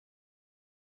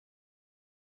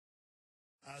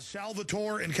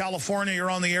Salvatore in California, you're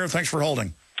on the air. Thanks for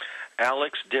holding.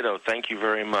 Alex, ditto. Thank you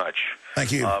very much.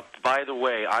 Thank you. By the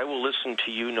way, I will listen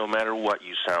to you no matter what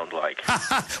you sound like.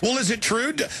 Well, is it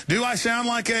true? Do I sound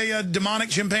like a demonic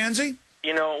chimpanzee?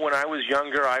 You know, when I was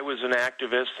younger, I was an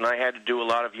activist, and I had to do a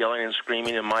lot of yelling and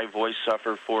screaming, and my voice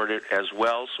suffered for it as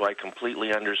well, so I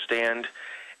completely understand.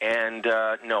 And,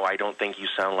 no, I don't think you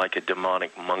sound like a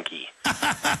demonic monkey.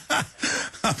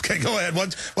 Okay, go ahead.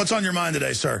 What's on your mind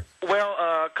today, sir? Well,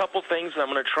 a couple things.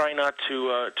 I'm going to try not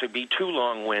to be too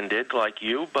long-winded like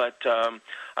you, but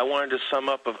I wanted to sum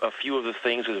up a few of the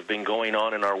things that have been going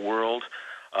on in our world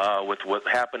with what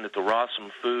happened at the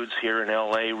Rossum Foods here in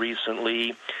L.A.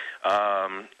 recently.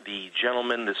 The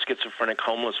gentleman, the schizophrenic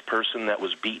homeless person that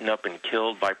was beaten up and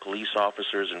killed by police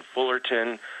officers in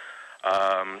Fullerton.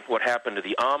 What happened to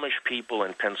the Amish people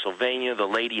in Pennsylvania, the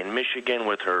lady in Michigan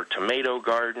with her tomato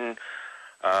garden.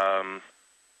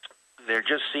 There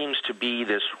just seems to be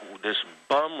this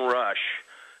bum rush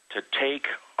to take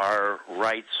our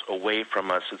rights away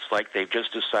from us. It's like they've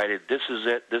just decided, this is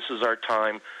it, this is our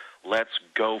time, let's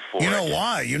go for it. You know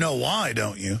why? You know why,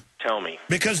 don't you? Tell me.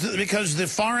 Because the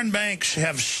foreign banks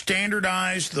have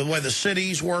standardized the way the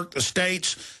cities work, the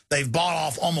states. They've bought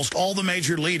off almost all the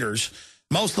major leaders.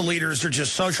 Most of the leaders are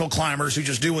just social climbers who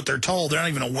just do what they're told. They're not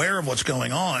even aware of what's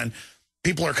going on.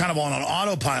 People are kind of on an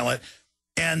autopilot.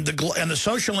 And the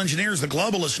social engineers, the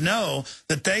globalists, know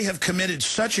that they have committed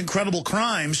such incredible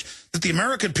crimes that the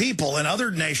American people and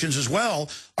other nations as well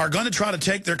are going to try to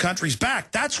take their countries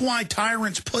back. That's why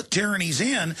tyrants put tyrannies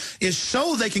in, is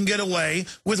so they can get away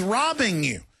with robbing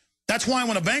you. That's why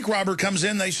when a bank robber comes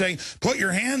in, they say, put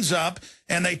your hands up,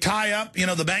 and they tie up, you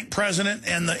know, the bank president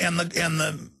and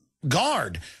the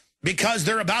guard, because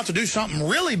they're about to do something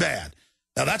really bad.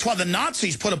 Now, that's why the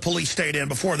Nazis put a police state in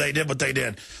before they did what they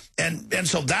did. And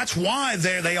so that's why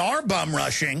they are bum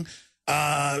rushing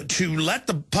to let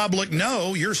the public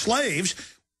know you're slaves.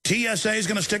 TSA is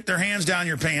going to stick their hands down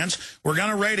your pants. We're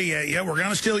going to radiate you. We're going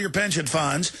to steal your pension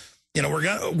funds. You know,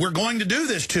 we're going to do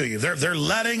this to you. They're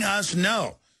letting us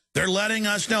know. They're letting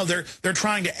us know. They're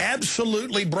trying to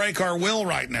absolutely break our will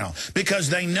right now because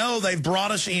they know they've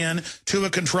brought us in to a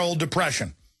controlled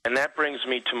depression. And that brings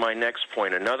me to my next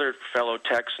point. Another fellow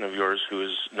Texan of yours who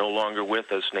is no longer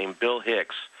with us, named Bill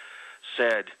Hicks,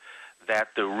 said that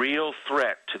the real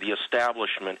threat to the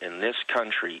establishment in this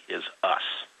country is us.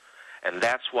 And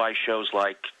that's why shows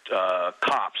like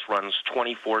Cops runs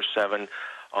 24/7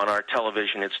 on our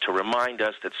television. It's to remind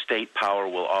us that state power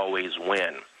will always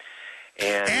win.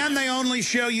 And they only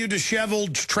show you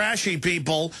disheveled, trashy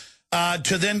people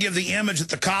to then give the image that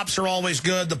the cops are always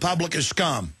good, the public is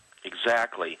scum.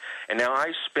 Exactly. And now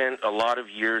I spent a lot of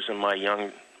years in my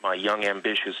young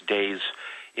ambitious days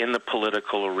in the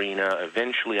political arena.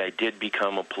 Eventually I did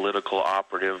become a political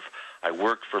operative. I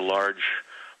worked for large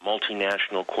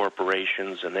multinational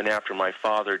corporations, and then after my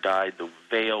father died, the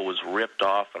veil was ripped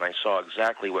off, and I saw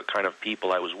exactly what kind of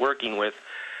people I was working with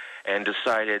and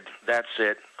decided, that's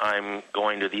it, I'm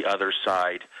going to the other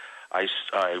side. I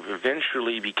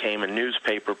eventually became a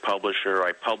newspaper publisher.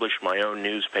 I published my own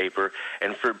newspaper.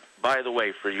 And by the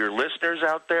way, for your listeners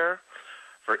out there,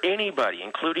 for anybody,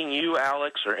 including you,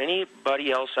 Alex, or anybody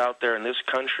else out there in this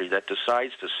country that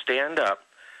decides to stand up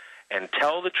and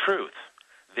tell the truth,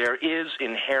 there is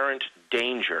inherent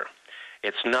danger.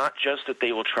 It's not just that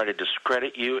they will try to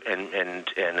discredit you and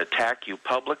attack you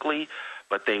publicly,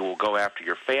 but they will go after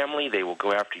your family, they will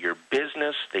go after your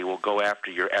business, they will go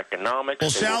after your economics. Well,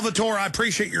 Salvatore, I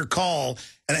appreciate your call,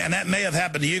 and that may have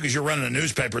happened to you because you're running a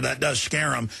newspaper. That does scare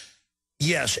them.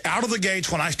 Yes, out of the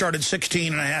gates when I started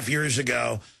 16 and a half years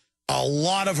ago, a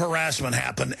lot of harassment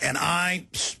happened, and I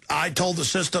told the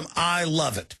system, I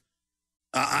love it.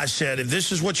 I said, if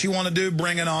this is what you want to do,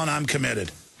 bring it on, I'm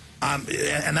committed.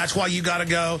 And that's why you got to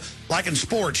go, like in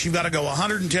sports, you've got to go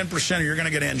 110% or you're going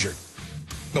to get injured.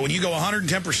 But when you go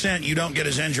 110%, you don't get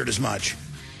as injured as much.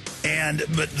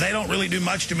 But they don't really do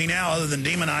much to me now other than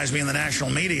demonize me in the national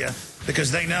media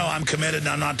because they know I'm committed and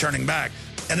I'm not turning back.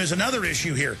 And there's another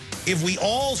issue here. If we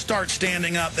all start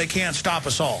standing up, they can't stop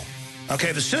us all.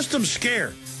 Okay, the system's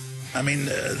scared. I mean,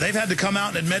 they've had to come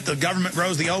out and admit the government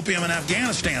grows the opium in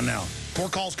Afghanistan now. 4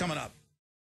 calls coming up.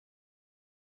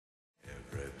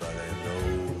 Everybody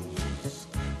knows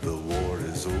the war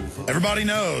is over. Everybody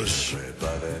knows.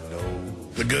 Everybody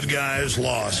knows. The good guys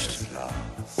lost.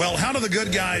 Well, how do the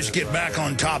good guys get back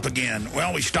on top again?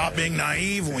 Well, we stop being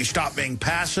naive, and we stop being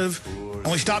passive,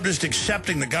 and we stop just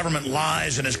accepting the government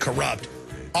lies and is corrupt.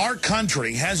 Our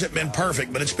country hasn't been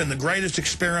perfect, but it's been the greatest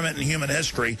experiment in human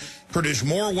history. Produced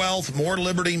more wealth, more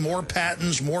liberty, more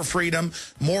patents, more freedom,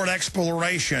 more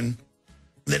exploration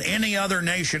than any other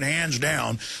nation, hands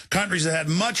down. Countries that had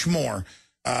much more,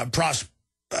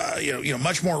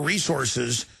 much more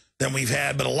resources than we've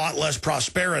had, but a lot less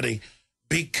prosperity,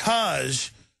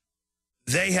 because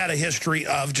they had a history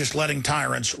of just letting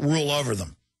tyrants rule over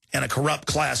them, and a corrupt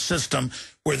class system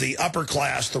where the upper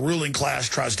class, the ruling class,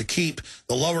 tries to keep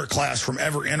the lower class from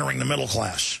ever entering the middle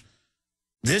class.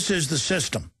 This is the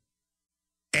system.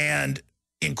 And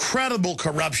incredible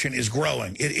corruption is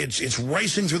growing. It's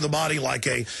racing through the body like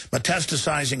a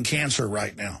metastasizing cancer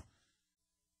right now.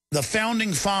 The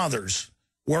founding fathers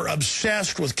were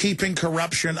obsessed with keeping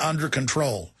corruption under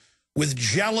control, with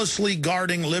jealously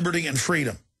guarding liberty and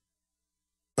freedom.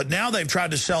 But now they've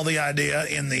tried to sell the idea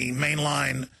in the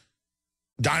mainline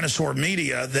dinosaur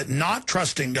media that not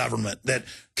trusting government, that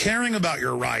caring about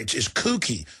your rights is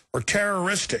kooky or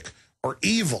terroristic or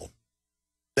evil.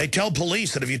 They tell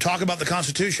police that if you talk about the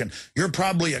Constitution, you're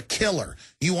probably a killer.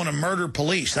 You want to murder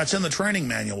police. That's in the training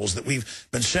manuals that we've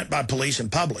been sent by police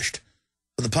and published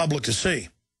for the public to see.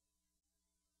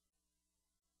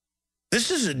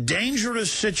 This is a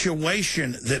dangerous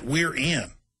situation that we're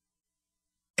in.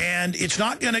 And it's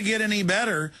not going to get any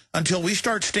better until we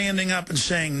start standing up and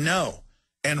saying no,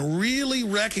 and really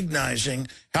recognizing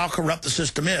how corrupt the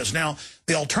system is. Now,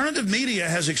 the alternative media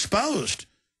has exposed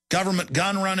government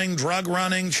gun running, drug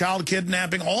running, child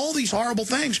kidnapping, all these horrible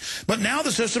things. But now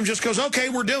the system just goes, okay,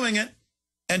 we're doing it,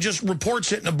 and just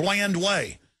reports it in a bland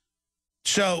way.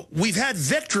 So we've had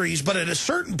victories, but at a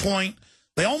certain point,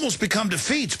 they almost become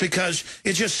defeats, because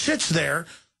it just sits there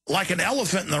like an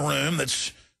elephant in the room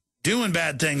that's doing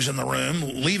bad things in the room,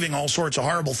 leaving all sorts of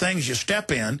horrible things you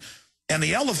step in. And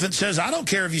the elephant says, I don't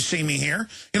care if you see me here.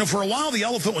 You know, for a while, the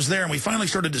elephant was there, and we finally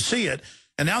started to see it.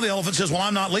 And now the elephant says, well,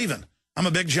 I'm not leaving. I'm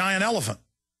a big, giant elephant.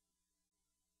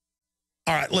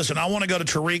 All right, listen, I want to go to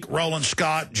Tariq, Roland,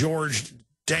 Scott, George,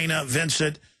 Dana,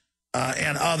 Vincent,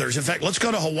 and others. In fact, let's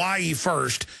go to Hawaii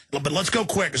first, but let's go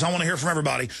quick because I want to hear from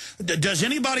everybody. Does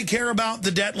anybody care about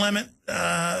the debt limit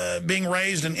being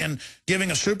raised and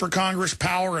giving a super Congress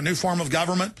power, a new form of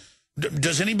government?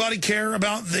 Does anybody care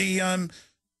about the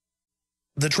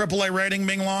AAA rating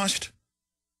being lost?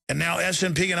 And now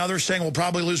S&P and others saying we'll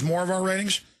probably lose more of our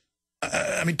ratings?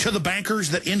 I mean, to the bankers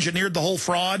that engineered the whole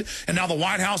fraud, and now the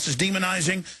White House is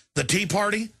demonizing the Tea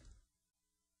Party?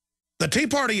 The Tea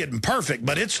Party isn't perfect,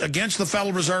 but it's against the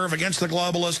Federal Reserve, against the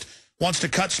globalist, wants to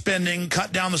cut spending,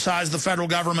 cut down the size of the federal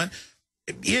government.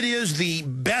 It is the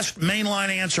best mainline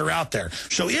answer out there.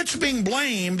 So it's being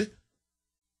blamed.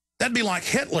 That'd be like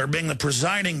Hitler being the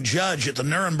presiding judge at the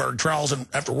Nuremberg trials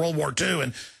after World War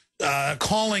II and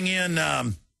calling in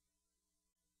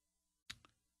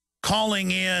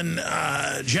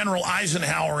General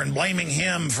Eisenhower and blaming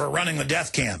him for running the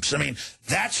death camps. I mean,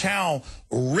 that's how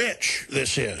rich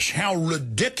this is, how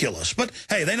ridiculous. But,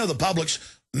 hey, they know the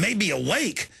public's may be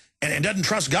awake and doesn't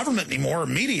trust government anymore or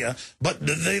media, but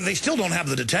they still don't have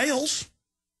the details.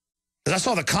 I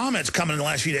saw the comments coming in the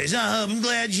last few days. Oh, I'm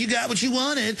glad you got what you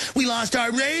wanted. We lost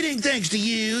our rating thanks to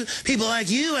you. People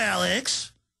like you,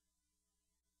 Alex.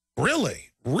 Really?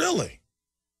 Really?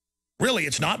 Really,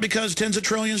 it's not because tens of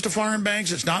trillions to foreign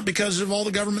banks. It's not because of all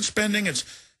the government spending.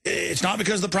 It's not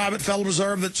because of the private Federal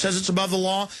Reserve that says it's above the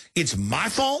law. It's my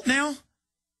fault now?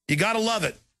 You got to love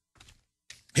it.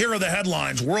 Here are the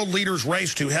headlines. World leaders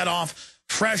race to head off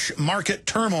fresh market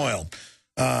turmoil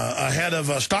ahead of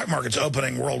stock markets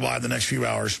opening worldwide the next few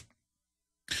hours.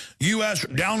 U.S.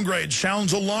 downgrade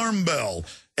sounds alarm bell.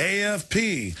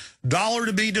 AFP, dollar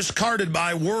to be discarded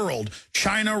by world.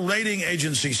 China rating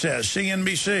agency says,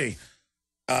 CNBC.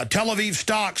 Tel Aviv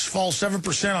stocks fall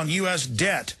 7% on U.S.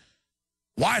 debt.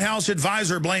 White House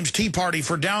advisor blames Tea Party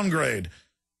for downgrade.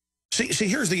 See,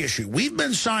 here's the issue. We've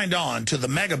been signed on to the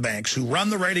mega banks who run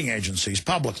the rating agencies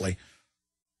publicly,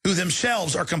 who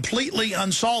themselves are completely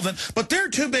insolvent, but they're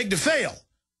too big to fail.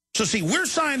 So, see, we're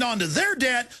signed on to their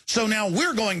debt, so now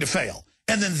we're going to fail.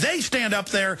 And then they stand up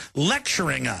there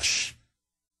lecturing us.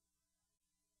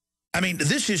 I mean,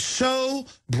 this is so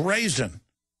brazen.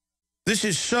 This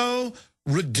is so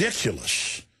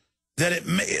ridiculous that it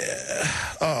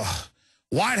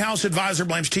White House advisor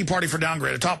blames Tea Party for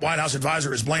downgrade. A top White House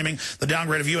advisor is blaming the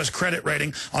downgrade of U.S. credit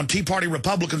rating on Tea Party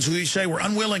Republicans who, you say, were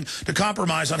unwilling to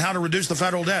compromise on how to reduce the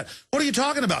federal debt. What are you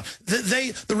talking about?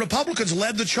 The Republicans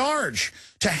led the charge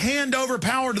to hand over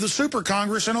power to the super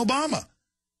Congress and Obama.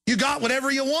 You got whatever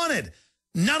you wanted.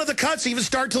 None of the cuts even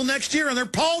start till next year, and they're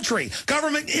paltry.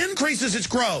 Government increases its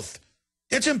growth.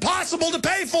 It's impossible to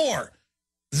pay for.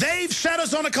 They've set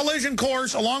us on a collision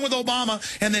course along with Obama,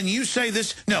 and then you say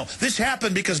this. No, this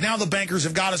happened because now the bankers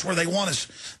have got us where they want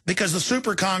us, because the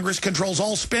super Congress controls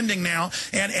all spending now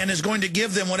and is going to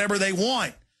give them whatever they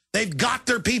want. They've got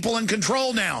their people in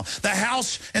control now. The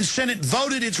House and Senate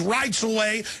voted its rights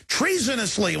away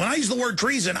treasonously. When I use the word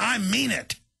treason, I mean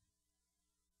it.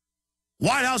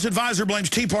 White House advisor blames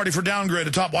Tea Party for downgrade.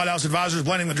 A top White House advisor is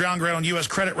blaming the downgrade on U.S.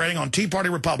 credit rating on Tea Party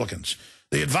Republicans.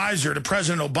 The advisor to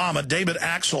President Obama, David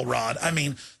Axelrod, I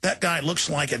mean, that guy looks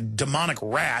like a demonic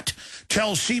rat,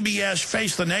 tells CBS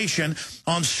Face the Nation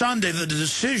on Sunday that the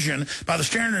decision by the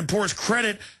Standard & Poor's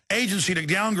credit agency to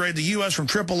downgrade the U.S. from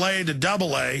AAA to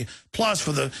AA, plus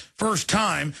for the first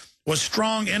time, was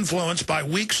strong influence by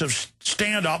weeks of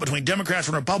standoff between Democrats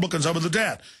and Republicans over the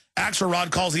debt.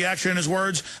 Axelrod calls the action, in his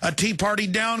words, a Tea Party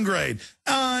downgrade.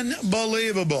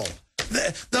 Unbelievable.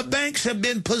 The banks have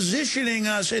been positioning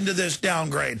us into this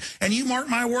downgrade. And you mark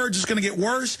my words, it's going to get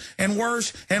worse and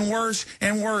worse and worse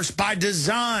and worse by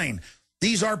design.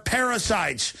 These are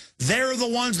parasites. They're the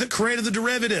ones that created the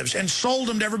derivatives and sold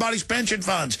them to everybody's pension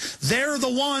funds. They're the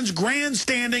ones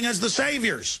grandstanding as the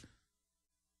saviors.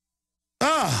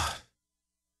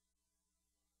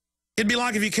 It'd be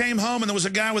like if you came home and there was a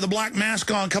guy with a black mask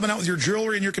on coming out with your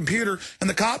jewelry and your computer, and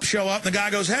the cops show up and the guy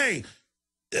goes, hey,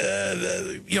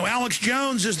 Alex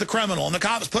Jones is the criminal, and the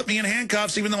cops put me in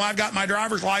handcuffs even though I've got my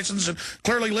driver's license and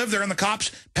clearly live there, and the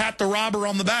cops pat the robber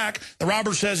on the back. The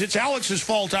robber says, it's Alex's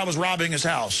fault I was robbing his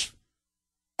house.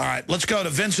 All right, let's go to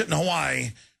Vincent in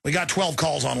Hawaii. We got 12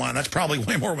 calls online. That's probably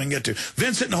way more we can get to.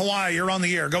 Vincent in Hawaii, you're on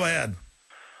the air. Go ahead.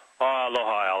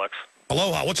 Aloha, Alex.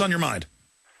 Aloha. What's on your mind?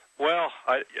 Well,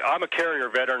 I'm a carrier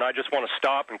veteran. I just want to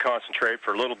stop and concentrate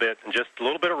for a little bit, and just a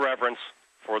little bit of reverence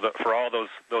for all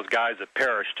those guys that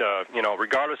perished.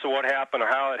 Regardless of what happened or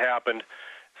how it happened,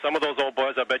 some of those old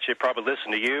boys, I bet you probably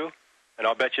listen to you, and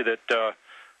I'll bet you that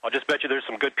I'll just bet you there's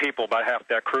some good people about half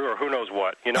that crew, or who knows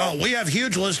what. Oh, we have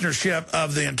huge listenership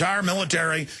of the entire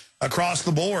military across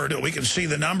the board. We can see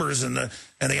the numbers and the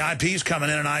IPs coming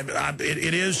in, and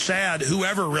it is sad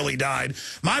whoever really died.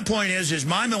 My point is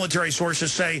my military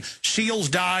sources say SEALs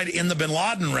died in the bin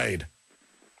Laden raid.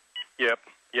 Yep.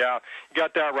 Yeah, you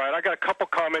got that right. I got a couple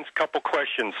comments, couple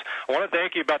questions. I want to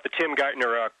thank you about the Tim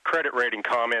Geithner credit rating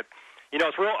comment.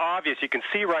 It's real obvious. You can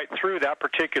see right through that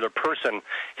particular person.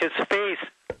 His face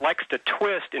likes to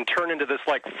twist and turn into this,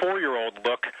 4-year-old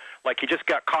look, like he just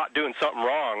got caught doing something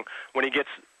wrong when he gets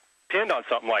pinned on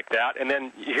something like that. And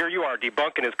then here you are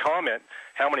debunking his comment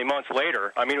how many months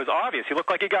later. I mean, it was obvious. He looked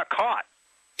like he got caught.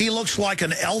 He looks like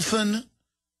an elfin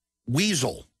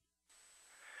weasel.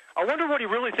 I wonder what he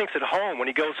really thinks at home when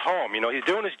he goes home. He's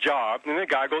doing his job, and the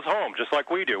guy goes home, just like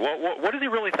we do. What does he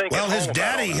really think at home? Well, his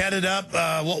daddy headed up,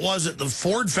 the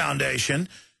Ford Foundation,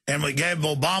 and we gave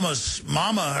Obama's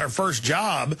mama her first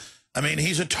job. I mean,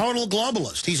 he's a total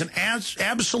globalist. He's an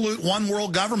absolute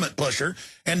one-world government pusher,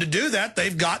 and to do that,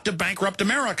 they've got to bankrupt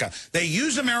America. They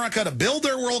use America to build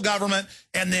their world government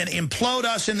and then implode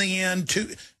us in the end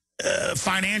to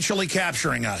financially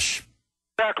capturing us.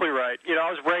 Exactly right. I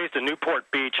was raised in Newport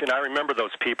Beach, and I remember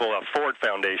those people, Ford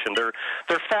Foundation. They're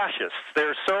fascists.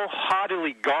 They're so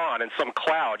haughtily gone in some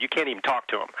cloud, you can't even talk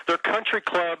to them. They're country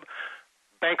club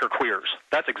banker queers.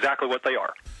 That's exactly what they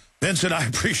are. Vincent, I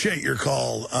appreciate your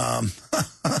call.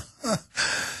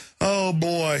 Oh,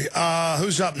 boy.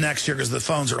 Who's up next here? Because the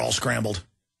phones are all scrambled.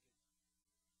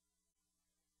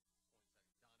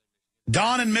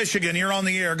 Don in Michigan, you're on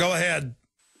the air. Go ahead.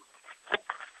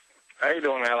 How you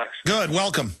doing, Alex? Good.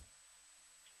 Welcome.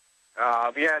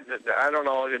 Yeah, I don't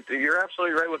know. You're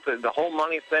absolutely right with the whole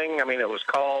money thing. I mean, it was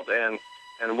called, and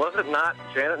was it not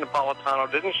Janet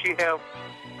Napolitano? Didn't she have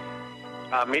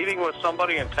a meeting with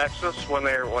somebody in Texas when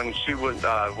she wouldn't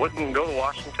go to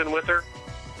Washington with her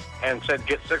and said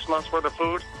get 6 months worth of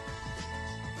food?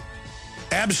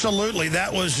 Absolutely.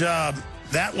 That was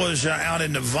out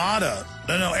in Nevada.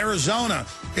 No, Arizona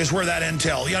is where that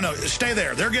intel. Stay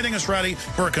there. They're getting us ready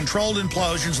for a controlled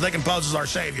implosion so they can pose as our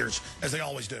saviors, as they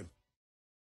always do.